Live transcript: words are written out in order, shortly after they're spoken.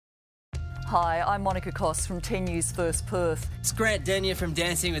Hi, I'm Monica Koss from 10 News First Perth. It's Grant Denyer from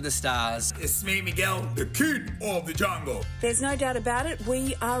Dancing with the Stars. It's me, Miguel, the king of the jungle. There's no doubt about it,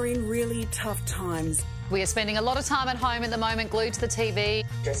 we are in really tough times. We are spending a lot of time at home at the moment, glued to the TV.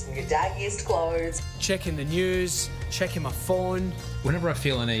 Dressing your daggiest clothes. Checking the news, checking my phone. Whenever I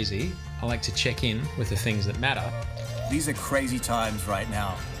feel uneasy, I like to check in with the things that matter. These are crazy times right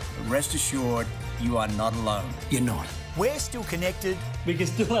now, but rest assured, you are not alone. You're not. We're still connected. We can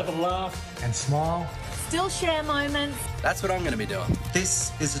still have a laugh and smile. Still share moments. That's what I'm going to be doing.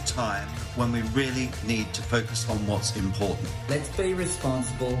 This is a time when we really need to focus on what's important. Let's be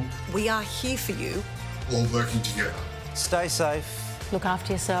responsible. We are here for you. All working together. Stay safe. Look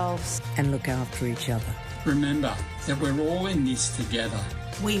after yourselves. And look after each other. Remember that we're all in this together.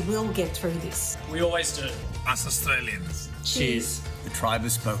 We will get through this. We always do. Us Australians. Cheers. The tribe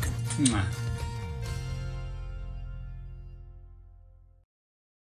has spoken. Mwah.